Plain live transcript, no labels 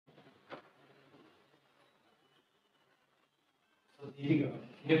Deepika,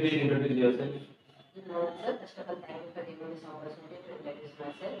 can you please introduce yourself? Good morning, sir. First of all, thank you for giving this opportunity to introduce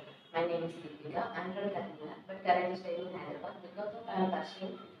myself. My name is Deepika. I'm from Telangana, but currently staying in Hyderabad because of I am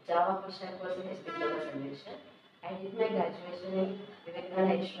pursuing Java full stack course in Special Solution. I did my graduation in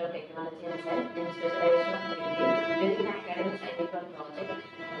Vivekananda Institute of Technology and Science in specialization of 3D. During my academics, I did one project.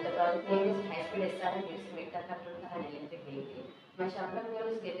 The project name is High Speed SRM using vector controller and electric vehicle. My short-term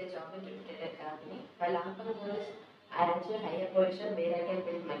goal is get a job in a tech company. My long-term goal is I achieve a higher position where I can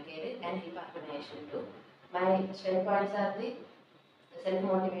build my career and help organization too. My strength points are the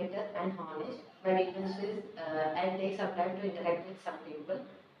self-motivated and honest. My weakness is I take some time to interact with some people,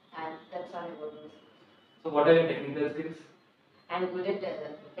 and that's all about me. So, what are your technical skills? I'm good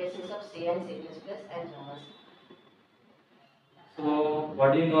at basics of C and C++ and Java. So,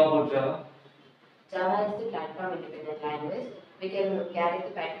 what do you know about Java? Java is the platform independent language. We can carry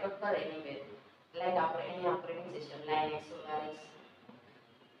the platform for anywhere, like any operating system, Linux, Solaris.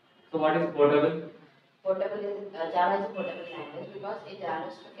 So, what is portable? Portable is Java is a portable language because it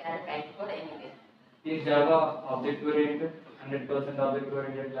allows to carry Python code anywhere. Is Java object oriented? 100% object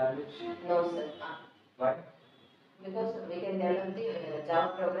oriented language? No, sir. Why? Because we can develop the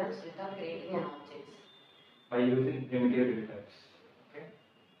Java programs without creating an objects. By using primitive returns. Okay.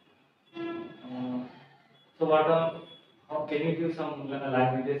 So, what are, can you give some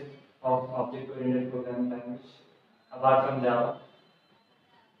languages of object oriented programming language apart from Java?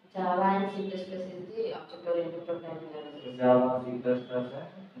 Java and C++ is the object-oriented programming language. Java, C++, and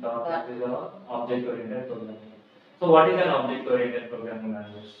 .NET is object oriented programming. So, what is an object oriented programming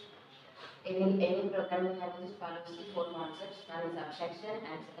language? Any programming language follows the four concepts. One is abstraction,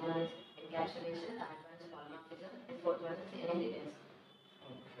 and second one is encapsulation, third one is polymorphism, and fourth one is inheritance.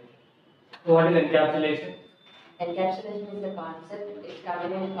 Okay. So, what is encapsulation? Encapsulation is the concept. It's a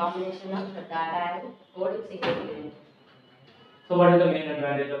combination of the data and code in single unit. So, what is the main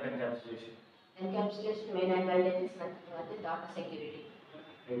advantage of encapsulation? Encapsulation main advantage is nothing but the data security.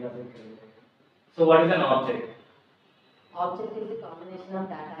 Data security. So, what is an object? Object is the combination of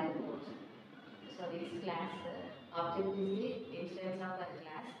data and code. So this class object is the instance of a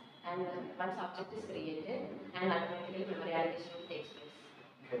class, and once object is created, and automatically memory allocation takes place.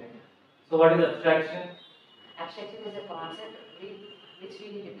 Okay. So, what is abstraction? Abstraction is a concept which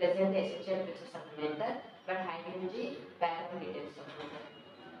will represent the essential features of the method, but hiding the background details of the method.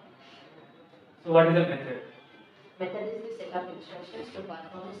 So, what is a method? Method is the set of instructions to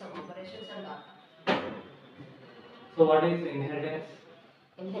perform some operations on data. So, what is inheritance?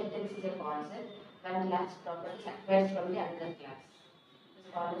 Inheritance is a concept. One class property acquires from the other class. This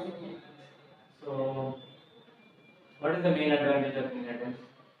is called as inheritance. So, what is the main advantage of inheritance?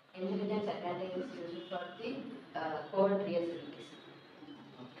 Inheritance advantage is used for the code reusability.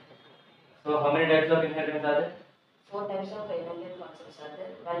 So, how many types of inheritance are there? Four types of inheritance concepts are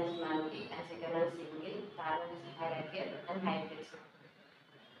there. One is multi, and second one is single, third one is hierarchical, and hybrid.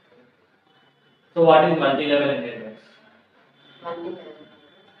 So, what is multi-level inheritance? Multi-level.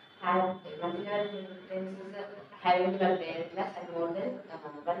 Multi-level inheritance is having one parent class and more than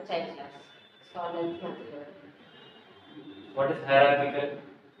one child class. It's called as multi-level. What is hierarchical?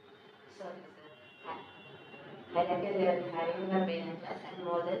 Sorry, sir. Hierarchical level having one parent class and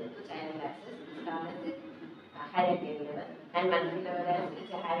more than two child classes. It's called as hierarchical level. And multi-level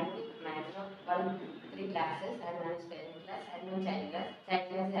is having the maximum three classes, and one is parent class and one child class. Child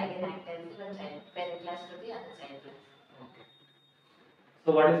class is again act as the one child parent class to the other child class. Okay. So,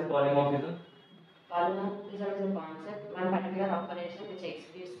 what is polymorphism? Polymorphism is a concept, one particular operation which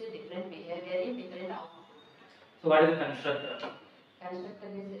exhibits the different behavior in different output. So, what is a constructor? Constructor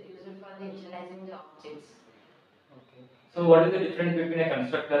is used for the initializing the objects. Okay. So, what is the difference between a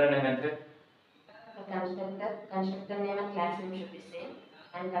constructor and a method? For constructor name and class name should be same,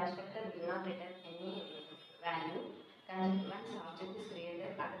 and constructor will not return any value. Once object is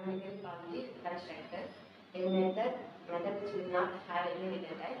created, automatically call the constructor. A method which will not have any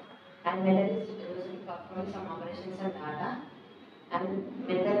data type, and method is used to perform some operations on data, and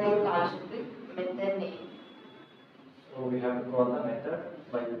method name call should be method name. So, we have to call the method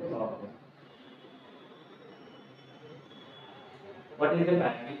by using object. What is a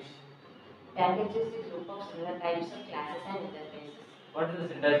package? Package is the group of similar types of classes and interfaces. What is the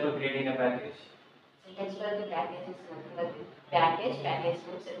syntax for creating a package? Syntax for the package is nothing but package name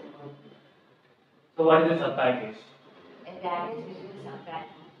semicolon. So, what is a subpackage? A package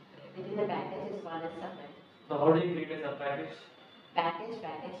within the package is called as subpackage. So, how do you create a subpackage? Package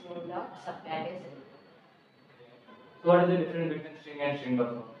name dot subpackage. So, what is the difference between string and string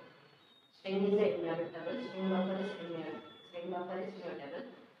buffer? String is a immutable, string buffer is immutable.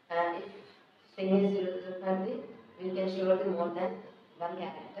 If string is used for the, we can store the more than one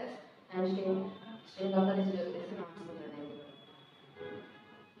characters, and string buffer is not synchronizable.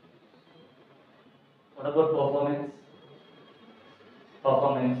 What about performance?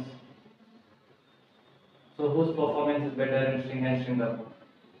 Performance. So whose performance is better in string and string buffer?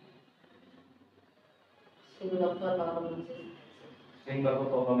 String buffer performance is String buffer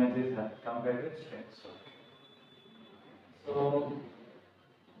performance is high compared with strings. So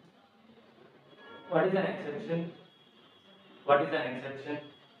what is an exception? What is an exception?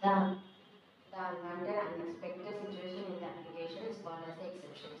 the unwanted, unexpected situation in the application is called as the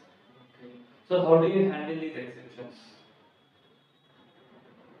exceptions. Okay. So how do you handle these exceptions?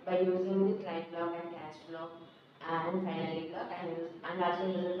 By using the try block and catch block and finally block and also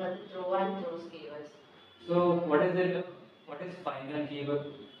using for the throw and throws keywords. So what is it? What is final keyword?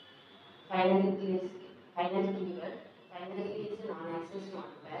 Final keyword. Finally is a non-access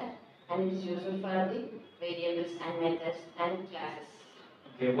modifier and it is used for the variables and methods and classes.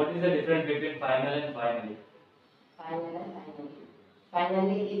 Okay, what is the difference between final and finally? Final and finally.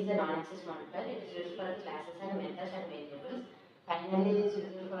 Finally is a non-access modifier. It is used for the classes and methods and variables. Finally is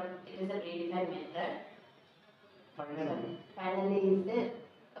used for it is a predefined method. Finally is the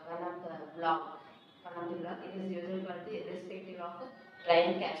one of the block. It is used for the respective of try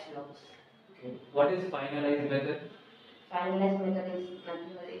and catch blocks. Okay. What is finalized method? Finalized method is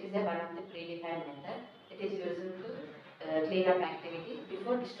nothing but it is a one of the predefined method. It is used to clean up activity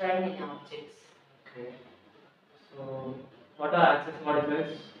before destroying any objects. Okay. So what are access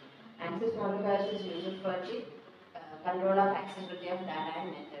modifiers? Access modifiers is used for the control of accessibility of data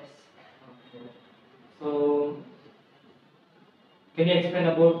and methods. Okay. So can you explain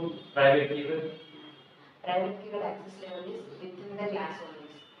about private keyword? Private keyword access level is within the class only.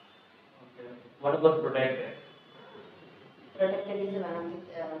 Okay. What about protected? Protected is one of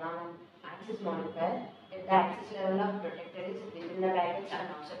the non-access modifier. If the access level of protected is within the brackets and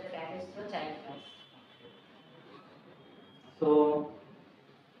outside the brackets for child class. So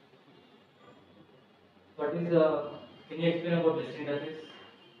what is the? Can you explain about list interface?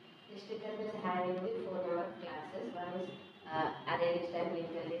 List interface is having the four number of classes. One is array list and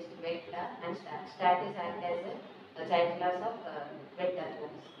linked list, vector, and stat. Stat is act as a child class of vector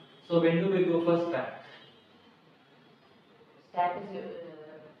class. So when do we go for stat? Stat is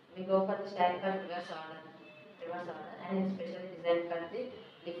we go for the stat for reverse order, and it's specially designed for the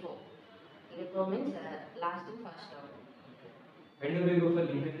LIFO. LIFO means last in first order. When do we go for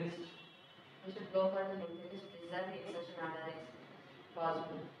linked list? We should go for the linked list, preserve the insertion order is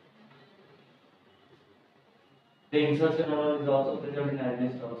possible. The insertion order is also preserved in array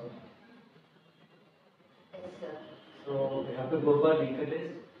list also. Yes, sir. So we have to go for linked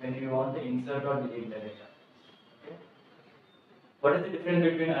list when you want to insert or delete the data. Okay. What is the difference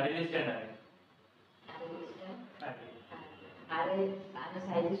between array list and array? Array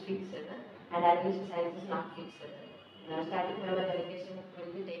size is fixed and array list size is not fixed. Static memory allocation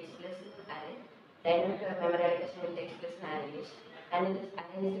will be takes place in array. Dynamic memory allocation will take place in array list. And it is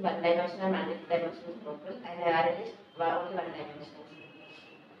array list one dimensional, multi-dimensional proper, and array list only one dimensional.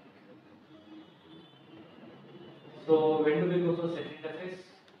 So when do we go for set interface?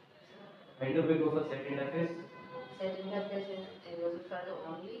 When do we go for set interface? Set interface is used for the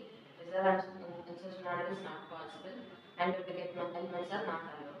only reserve insertion order is not possible and duplicate elements are not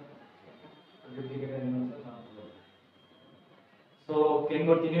allowed. Duplicate elements are not allowed. So can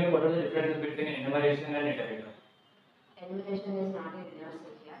you continue? What are the differences between enumeration and iterator? Enumeration is not a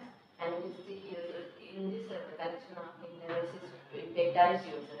universal class, and it is the user in this collection of intervals vector is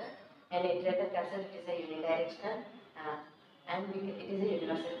used. An iterator cursor it is a unidirectional and it is a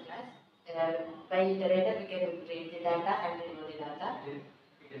universal class. By iterator we can read the data and remove the data.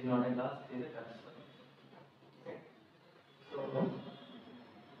 It is not a class, it is a cursor. Okay. So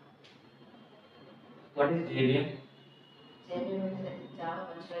what is JVM? JVM is Java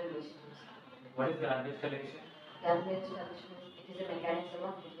Virtual Machines. What is garbage collection? Garbage collection it is a mechanism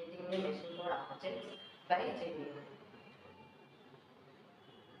of deleting the machine code objects by JVM.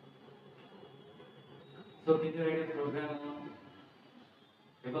 So can you write a program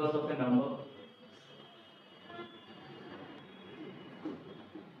because of a number?